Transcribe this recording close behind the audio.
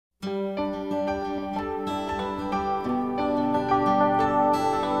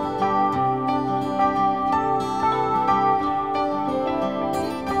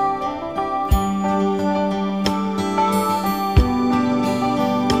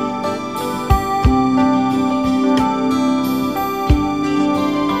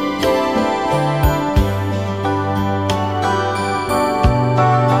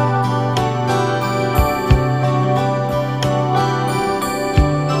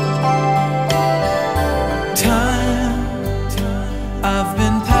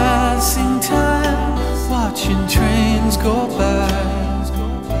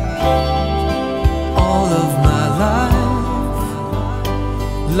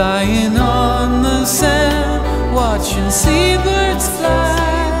lying on the sand, watching seabirds fly,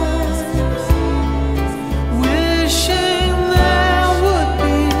 wishing there would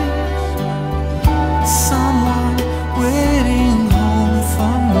be someone waiting home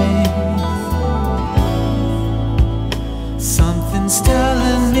for me. Something's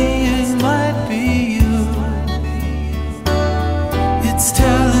telling me it might be you. It's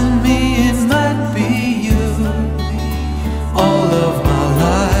telling me it might be you. All of my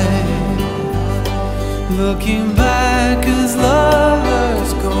life, looking back as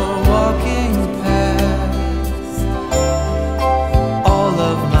lovers go walking past. All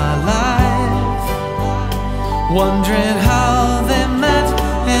of my life, wondering how